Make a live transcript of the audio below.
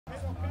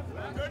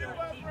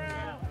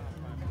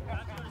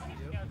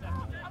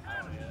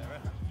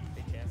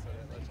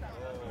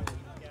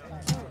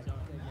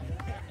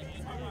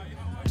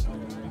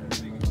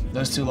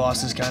Those two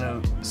losses kind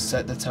of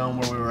set the tone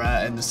where we were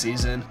at in the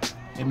season.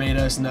 It made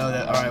us know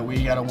that, all right,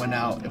 we got to win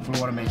out if we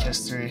want to make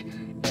history.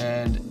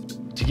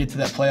 And to get to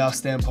that playoff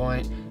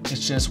standpoint,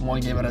 it's just one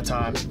game at a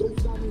time.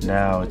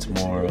 Now it's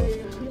more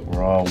of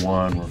we're all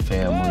one, we're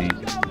family.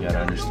 We got to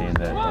understand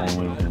that the only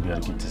way we're going to be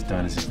able to get this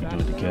done is if we do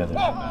it together.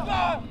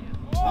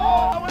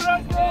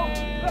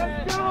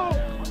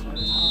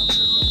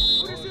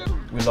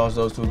 We lost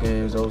those 2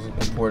 games. Those were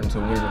important to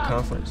win the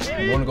conference.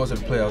 We want to go to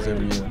the playoffs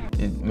every year.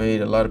 It made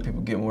a lot of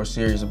people get more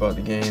serious about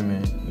the game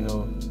and, you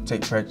know,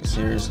 take practice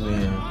seriously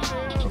and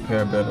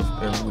prepare better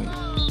every week.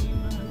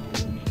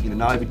 You know,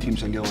 not every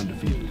team's gonna go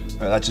undefeated.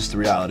 Right, that's just the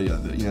reality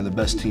of it. You know, the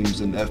best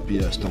teams in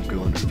FBS don't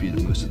go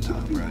undefeated most of the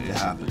time, right? It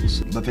happens.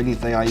 But if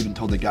anything, I even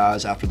told the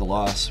guys after the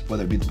loss,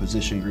 whether it be the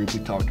position group, we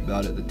talked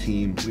about it, the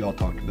team, we all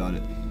talked about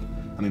it.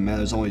 I mean, man,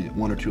 there's only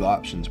 1 or 2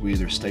 options. We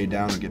either stay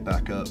down or get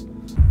back up.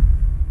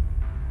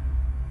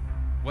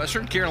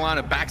 Western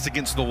Carolina backs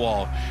against the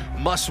wall.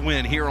 Must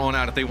win here on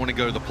out if they want to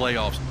go to the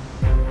playoffs.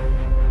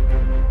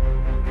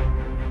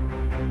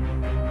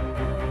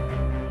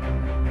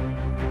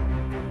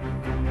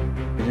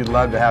 You'd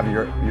love to have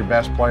your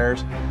best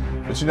players,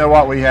 but you know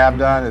what we have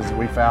done is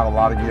we found a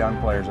lot of young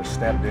players that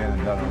stepped in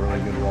and done a really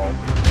good role.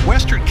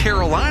 Western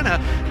Carolina,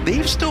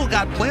 they've still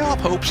got playoff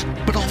hopes,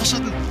 but all of a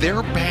sudden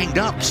they're banged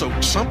up, so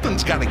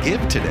something's got to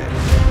give today.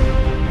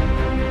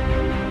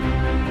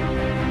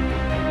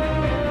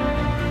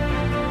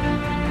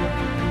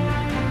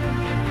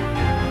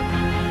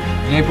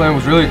 The game plan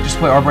was really just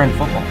play our brand of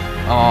football.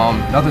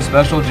 Nothing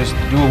special, just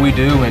do what we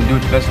do and do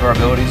it to the best of our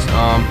abilities.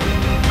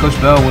 Coach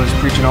Bell was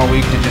preaching all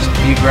week to just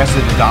be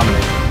aggressive and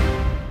dominate.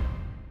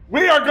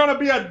 We are going to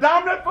be a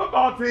dominant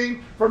football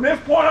team from this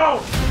point on.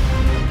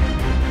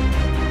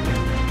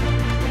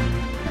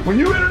 When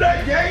you enter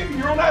that game,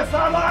 you're on that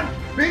sideline,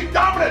 be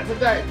dominant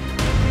today.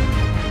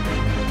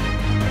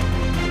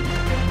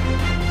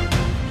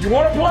 You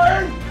want to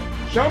play?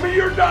 Show me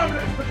your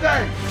dominance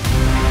today.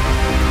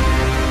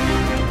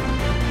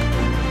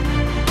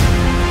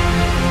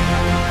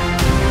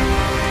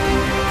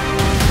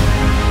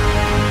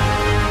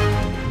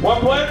 One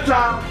play at a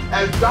time,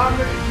 as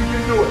dominant as you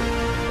can do it.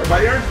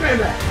 Everybody understand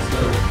that?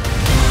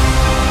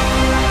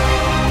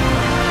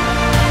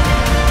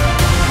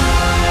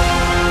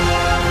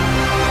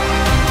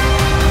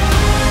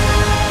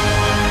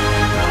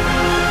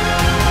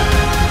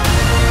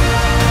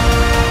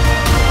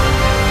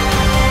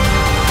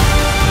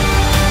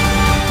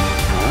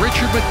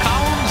 Richard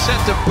McCollum set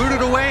to boot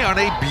it away on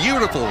a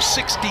beautiful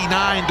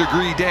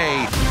 69-degree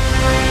day.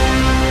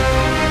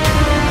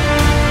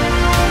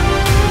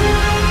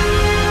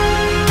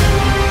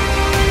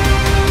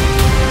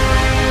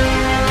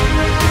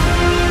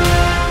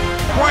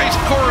 Bryce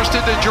chorused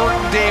into Jordan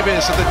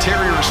Davis, and the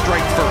Terriers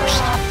strike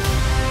first.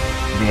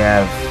 We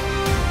have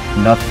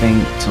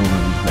nothing to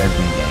lose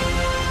every game.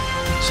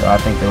 So I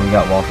think that we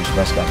got Walker's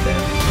best out there.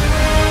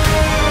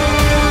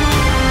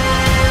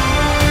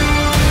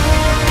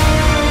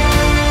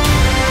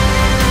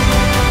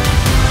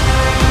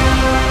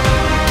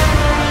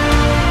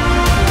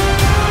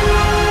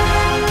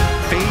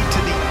 Fade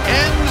to the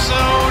end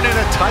zone and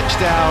a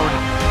touchdown.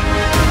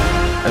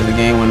 As the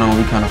game went on,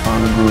 we kind of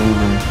found the groove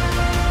and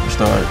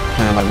started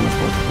playing like we were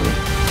supposed to play.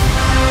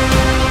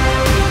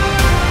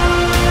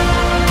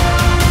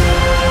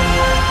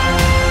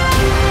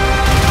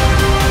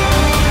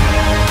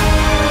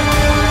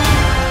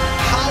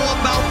 How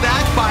about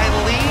that by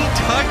Lee?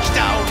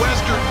 Touchdown,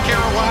 Western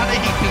Carolina.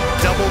 He beat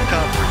double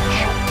coverage.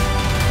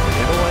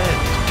 It'll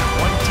end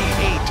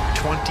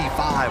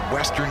 28-25.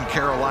 Western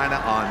Carolina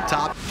on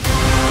top.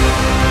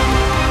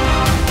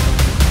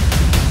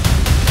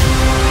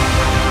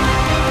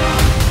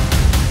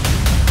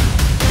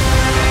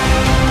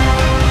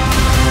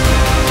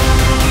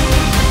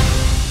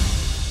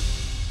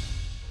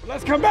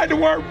 Let's come back to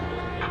work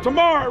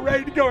tomorrow,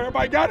 ready to go.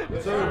 Everybody got it?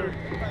 Yes, sir.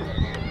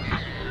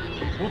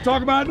 We'll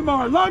talk about it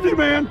tomorrow. Love you,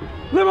 man.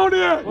 Live on the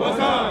edge. What's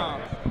up?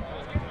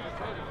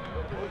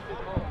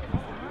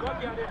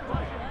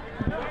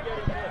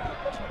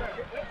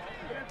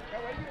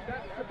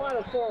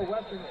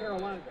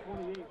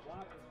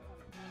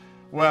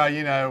 Well,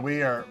 you know,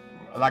 we are,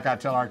 like I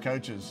tell our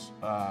coaches,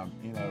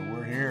 you know,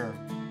 we're here,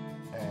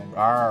 and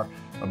our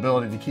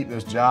ability to keep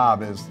this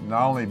job is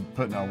not only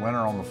putting a winner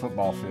on the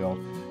football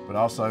field, but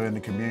also in the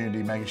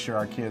community, making sure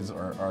our kids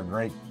are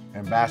great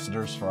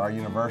ambassadors for our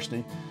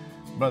university.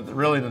 But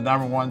really the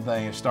 #1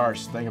 thing, it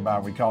starts, think about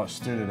it, we call it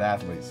student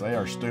athletes. They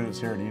are students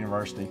here at the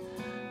university,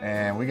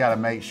 and we got to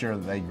make sure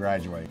that they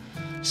graduate.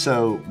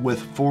 So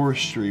with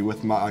forestry,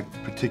 with my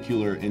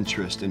particular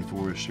interest in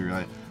forestry,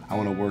 I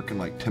want to work in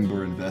like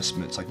timber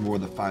investments, like more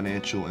the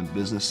financial and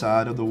business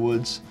side of the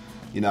woods.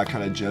 You know, I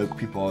kind of joke,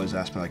 people always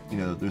ask me like, you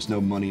know, there's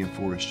no money in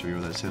forestry, or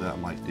they say that.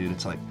 I'm like, dude,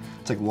 it's like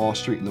Wall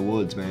Street in the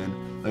woods,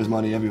 man. There's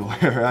money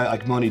everywhere, right?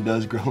 Like money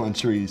does grow on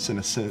trees in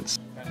a sense.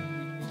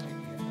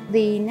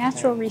 The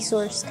Natural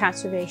Resource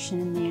Conservation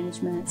and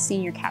Management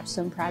Senior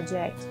Capstone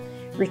Project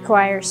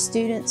requires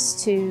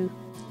students to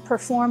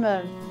perform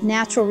a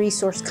natural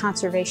resource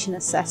conservation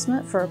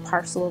assessment for a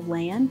parcel of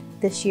land.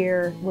 This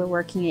year we're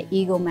working at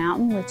Eagle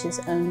Mountain, which is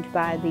owned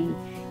by the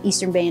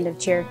Eastern Band of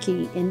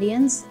Cherokee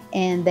Indians,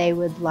 and they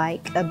would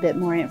like a bit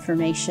more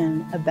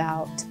information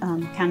about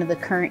kind of the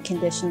current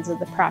conditions of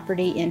the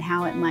property and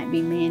how it might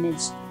be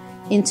managed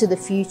into the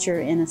future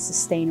in a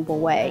sustainable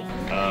way.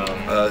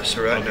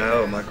 So right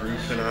now, my group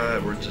and I,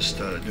 we're just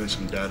doing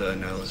some data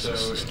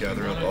analysis, just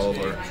gathering up all of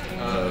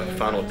our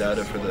final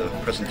data for the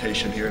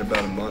presentation here in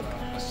about a month.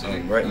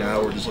 Right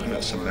now, we're just looking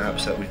at some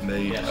maps that we've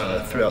made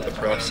throughout the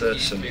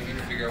process and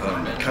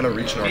kind of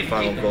reaching our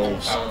final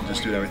goals,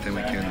 just doing everything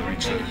we can to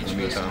reach those in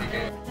the meantime.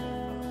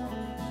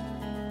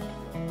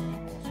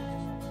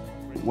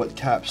 What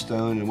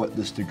capstone and what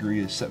this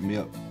degree has set me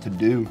up to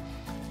do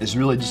is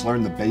really just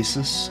learn the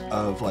basis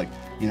of, like,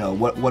 you know,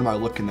 what am I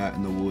looking at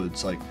in the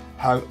woods? Like,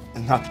 how,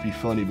 and not to be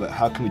funny, but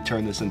how can we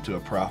turn this into a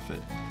profit?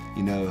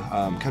 You know,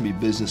 kind of be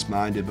business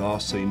minded, but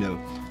also, you know,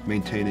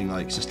 maintaining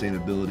like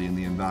sustainability in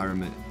the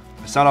environment.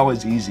 It's not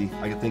always easy.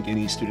 I can think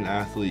any student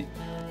athlete,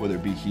 whether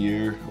it be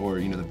here or,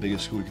 you know, the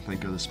biggest school we can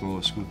think of, the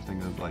smallest school we can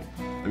think of, like,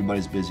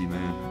 everybody's busy,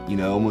 man. You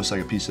know, almost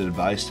like a piece of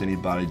advice to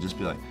anybody, just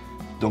be like,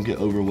 don't get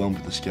overwhelmed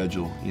with the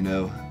schedule, you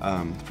know.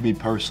 For me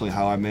personally,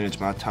 how I manage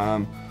my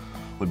time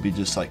would be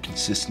just like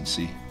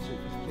consistency.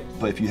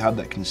 But if you have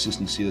that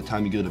consistency, the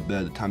time you go to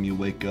bed, the time you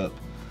wake up,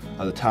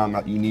 the time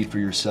that you need for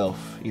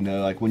yourself, you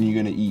know, like when you're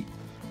gonna eat,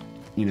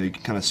 you know, you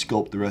can kind of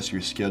sculpt the rest of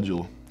your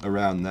schedule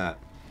around that.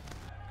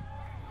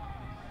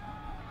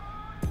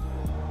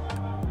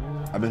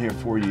 I've been here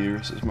 4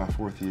 years. It's my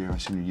 4th year, my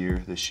senior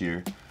year this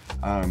year.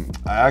 I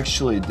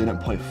actually didn't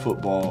play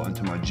football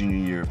until my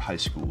junior year of high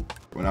school.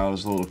 When I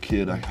was a little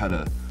kid, I had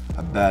a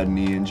bad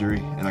knee injury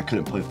and I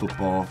couldn't play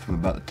football from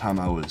about the time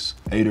I was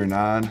 8 or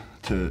 9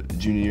 to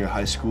junior year of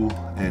high school.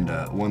 And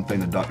one thing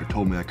the doctor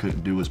told me I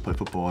couldn't do was play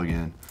football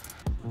again.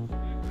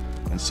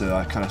 And so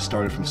I kind of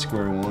started from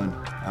square one.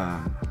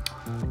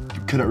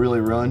 Couldn't really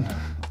run.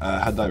 I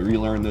had to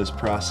relearn those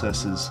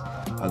processes,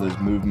 those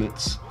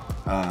movements.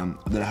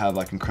 Then I have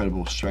like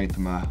incredible strength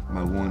in my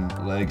one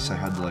leg, so I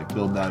had to like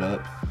build that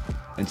up.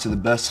 And so the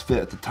best fit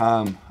at the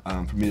time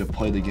for me to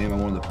play the game I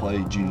wanted to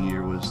play junior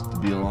year was to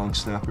be a long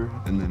snapper.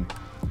 And then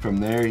from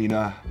there, you know,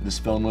 I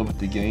just fell in love with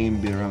the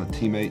game, being around with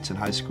teammates in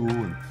high school,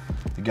 and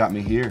it got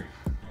me here.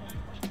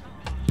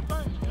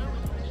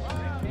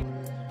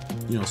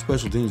 You know,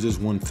 special teams is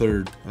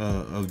 1/3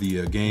 of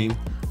the game.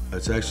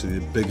 It's actually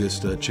the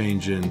biggest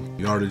change in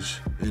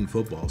yardage in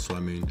football. So I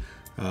mean,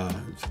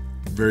 it's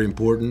very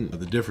important.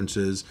 The difference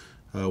is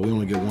we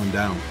only get one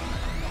down.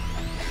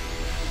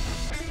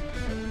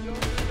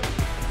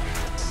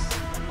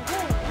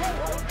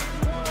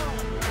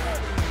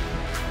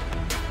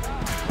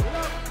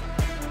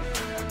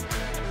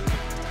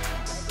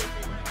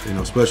 You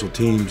know, special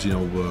teams, you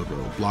know,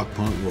 block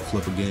punt will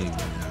flip a game.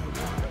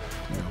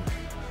 You know,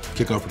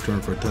 kickoff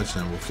return for a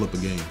touchdown will flip a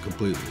game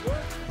completely.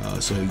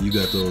 So you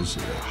got those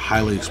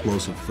highly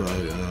explosive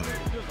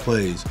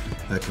plays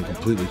that can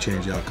completely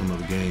change the outcome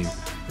of a game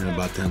in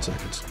about 10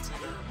 seconds.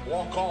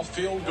 Walk-off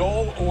field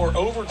goal or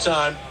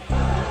overtime.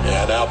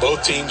 Yeah, now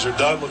both teams are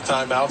done with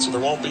timeouts, so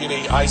there won't be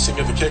any icing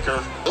of the kicker.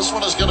 This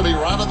one is going to be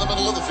right in the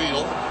middle of the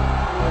field,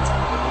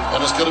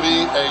 and it's going to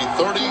be a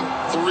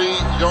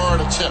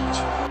 33-yard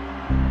attempt.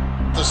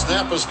 The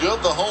snap is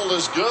good, the hold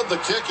is good, the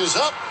kick is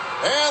up,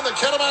 and the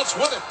Catamounts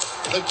win it.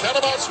 The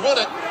Catamounts win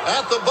it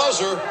at the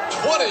buzzer,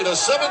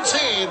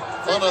 20-17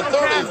 on a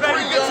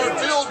 33-yard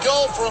field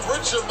goal from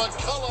Richard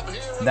McCullum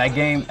here. That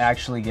game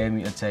actually gave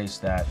me a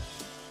taste that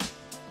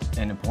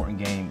an important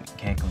game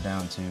can't come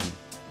down to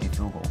a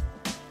field goal.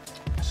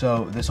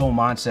 So this whole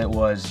mindset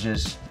was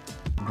just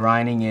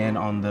grinding in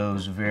on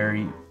those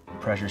very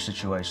pressure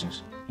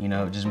situations. You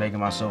know, just making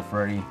myself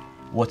ready,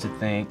 what to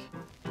think,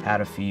 how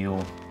to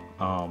feel,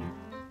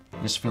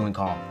 just feeling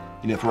calm.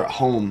 You know, if we're at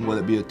home,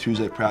 whether it be a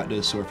Tuesday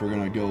practice or if we're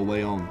gonna go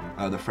away on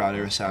the Friday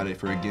or Saturday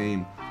for a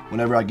game,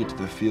 whenever I get to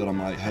the field,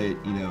 I'm like, hey,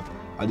 you know,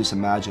 I just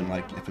imagine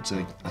like if it's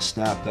a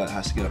snap that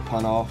has to get a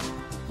punt off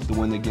to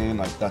win the game,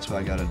 like that's what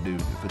I gotta do.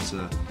 If it's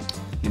a,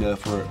 you know,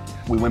 if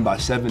we win by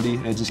 70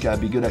 and it's just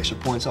gotta be good extra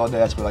points all day,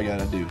 that's what I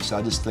gotta do. So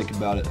I just think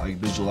about it, I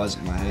visualize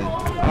it in my head.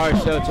 All right,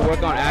 so to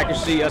work on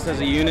accuracy, us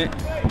as a unit,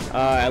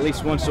 at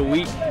least once a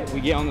week, we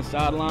get on the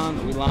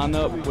sideline, we line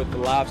up with the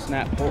live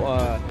snap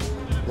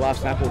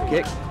hold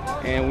kick,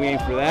 and we aim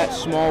for that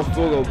small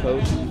field goal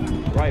post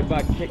right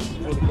by kicks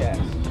for the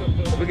Cats.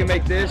 If we can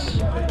make this,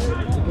 we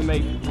can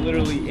make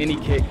literally any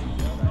kick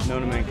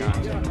known to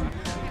mankind.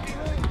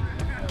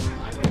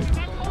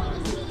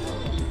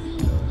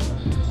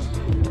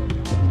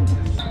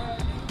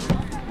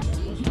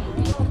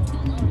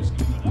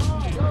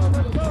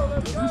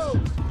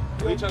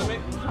 What are you trying to make?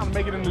 I'm trying to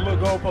make it in the little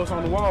goalpost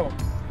on the wall.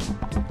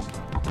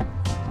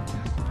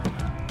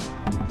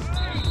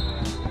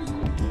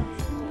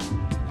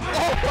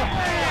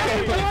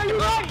 Oh, you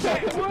like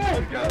that?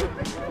 Let's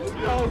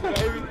go,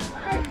 baby.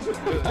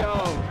 Let's go.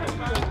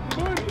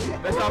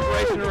 Best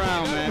operation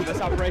around, man.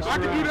 Best operation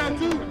around. I can do that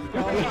too.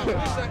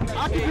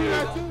 I can do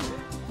that too.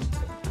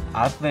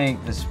 I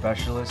think the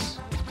specialists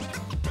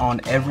on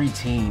every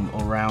team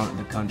around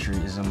the country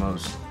is the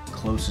most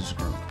closest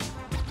group.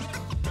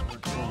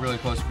 We're a really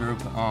close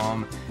group.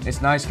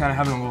 It's nice kind of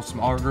having a little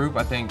smaller group.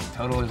 I think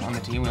total is on the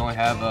team. We only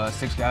have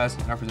 6 guys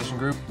in our position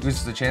group. It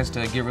gives us a chance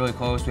to get really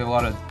close. We have a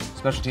lot of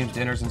special teams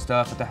dinners and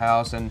stuff at the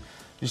house and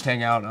just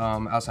hang out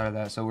outside of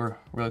that. So we're a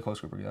really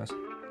close group of guys.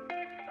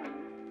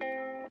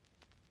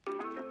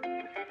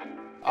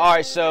 All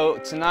right, so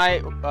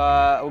tonight we're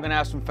gonna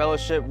have some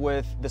fellowship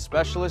with the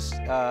specialists.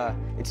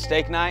 It's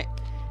steak night,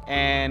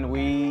 and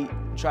we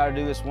try to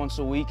do this once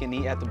a week and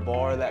eat at the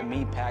bar that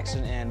me,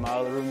 Paxton, and my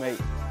other roommate,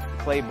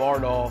 Clay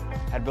Bardall,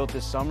 had built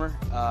this summer.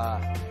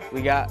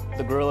 We got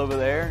the grill over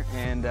there,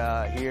 and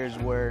here's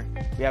where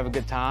we have a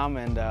good time,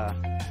 and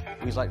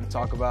we just like to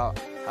talk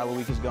about how the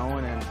week is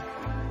going and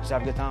just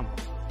have a good time.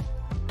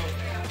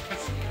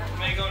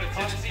 May go to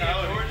Tennessee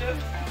and Georgia.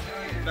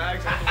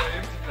 Bags on the way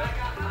empty.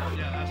 Oh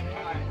yeah, that's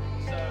right.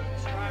 So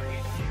try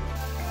ETSU.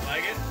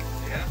 Like it?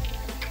 Yeah.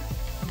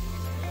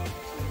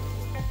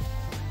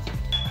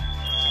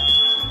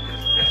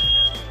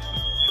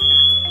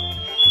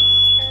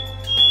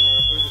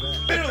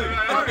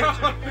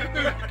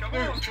 Come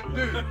on,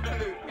 dude.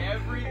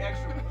 Every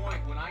extra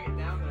point when I get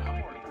down there,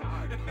 I'm already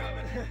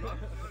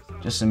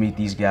tired. Just to meet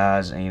these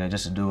guys and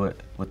just to do it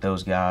with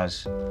those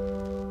guys,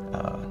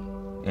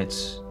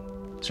 it's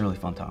a really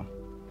fun time.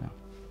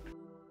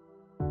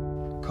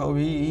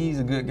 Colby, he's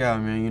a good guy,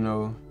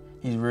 man.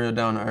 He's real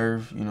down to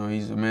earth.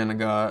 He's a man of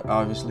God.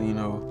 Obviously,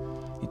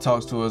 he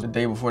talks to us the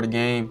day before the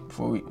game,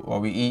 while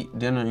we eat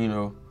dinner,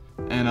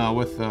 And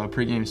with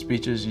pregame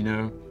speeches,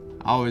 I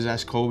always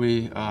ask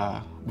Colby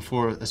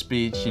before a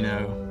speech,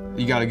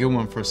 you got a good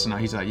one for us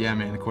tonight? He's like, yeah,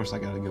 man, of course I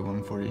got a good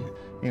one for you.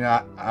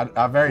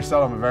 I very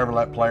seldom have ever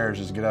let players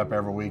just get up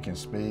every week and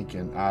speak,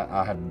 and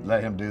I have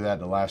let him do that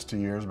the last 2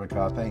 years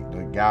because I think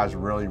the guys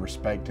really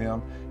respect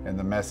him and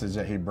the message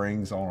that he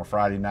brings on a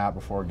Friday night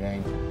before a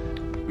game.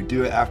 We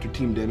do it after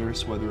team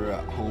dinners, whether we're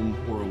at home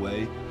or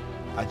away.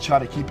 I try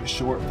to keep it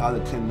short,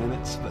 5 to 10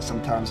 minutes, but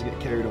sometimes I get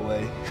carried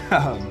away.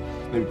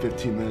 Maybe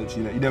 15 minutes,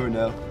 you never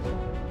know.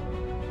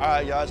 All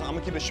right, guys, I'm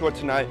gonna keep it short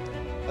tonight.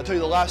 I'll tell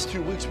you, the last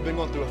 2 weeks we've been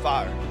going through a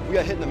fire. We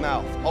got hit in the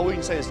mouth. All we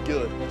can say is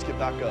good. Let's get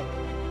back up,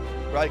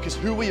 right? Because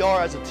who we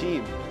are as a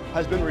team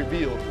has been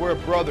revealed. We're a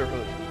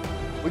brotherhood.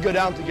 We go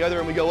down together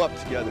and we go up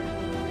together.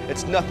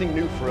 It's nothing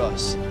new for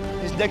us.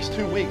 These next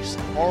 2 weeks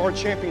are our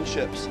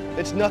championships.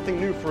 It's nothing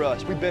new for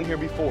us. We've been here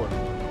before.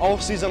 All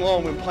season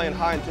long we've been playing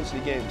high-intensity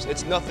games.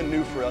 It's nothing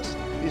new for us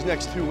these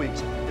next 2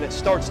 weeks, and it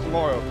starts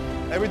tomorrow.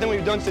 Everything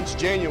we've done since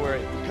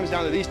January comes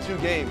down to these 2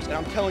 games, and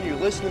I'm telling you,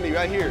 listen to me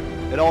right here,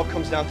 it all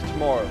comes down to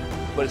tomorrow,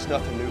 but it's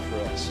nothing new for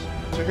us.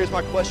 So here's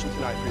my question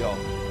tonight for y'all.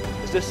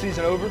 Is this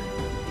season over?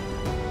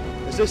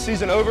 Is this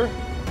season over?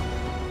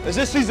 Is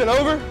this season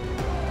over?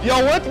 Do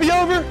y'all want it to be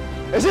over?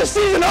 Is this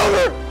season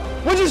over?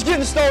 We're just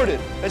getting started.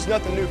 It's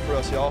nothing new for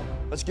us, y'all.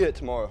 Let's get it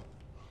tomorrow.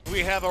 We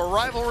have a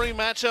rivalry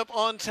matchup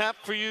on tap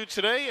for you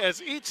today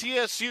as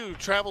ETSU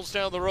travels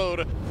down the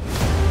road.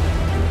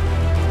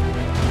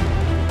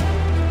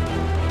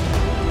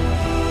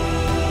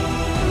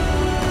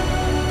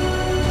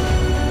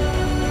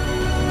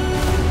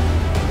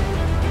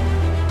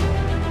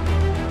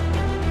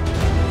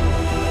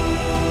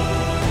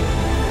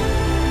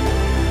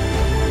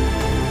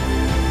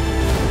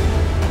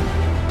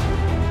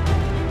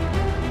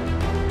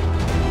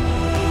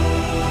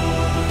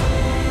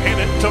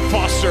 To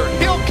Foster,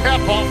 he'll cap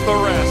off the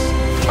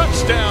rest.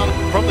 Touchdown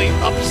from the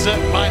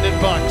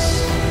upset-minded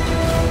Bucks.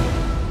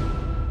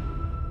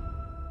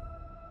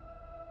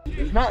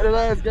 It's not the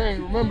last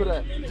game, remember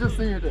that. Just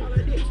senior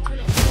day.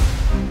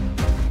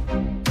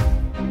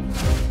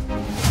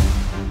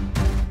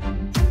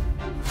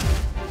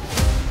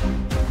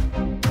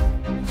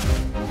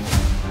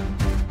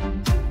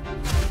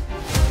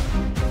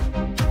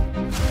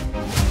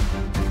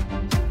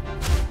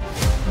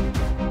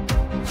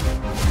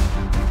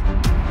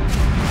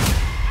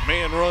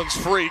 Runs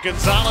free.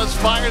 Gonzalez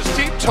fires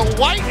deep to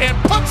White and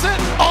puts it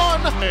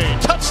on a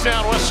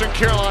touchdown, Western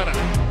Carolina.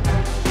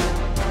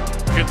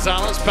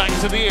 Gonzalez back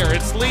to the air.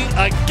 It's Lee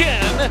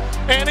again,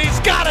 and he's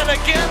got it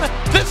again,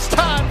 this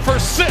time for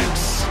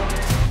 6.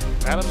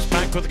 Adams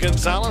back with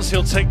Gonzalez.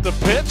 He'll take the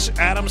pitch.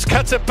 Adams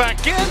cuts it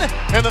back in,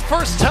 and the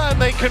first time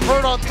they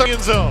convert on 3rd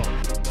and zone.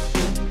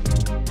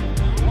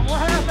 One more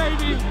half,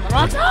 baby.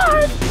 Rock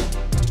time.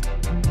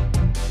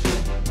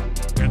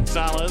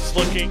 Gonzalez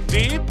looking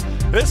deep.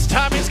 This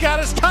time he's got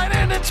his tight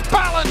end, it's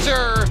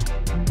Ballinger.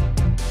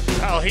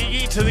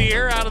 Alhigi to the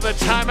air out of the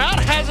timeout,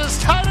 has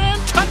his tight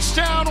end,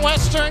 touchdown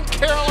Western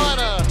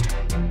Carolina.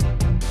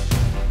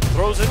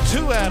 Throws it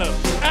to Adams.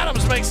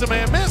 Adams makes a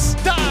man miss,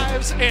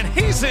 dives, and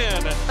he's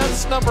in.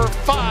 That's number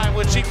 5,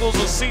 which equals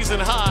a season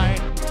high.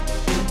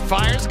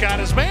 Fires, got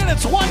his man,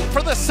 it's White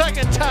for the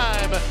 2nd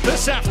time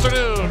this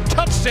afternoon.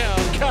 Touchdown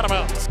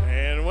Catamounts.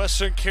 And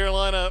Western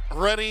Carolina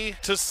ready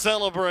to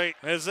celebrate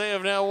as they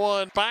have now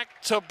won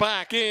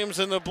back-to-back games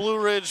in the Blue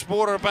Ridge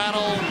Border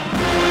Battle.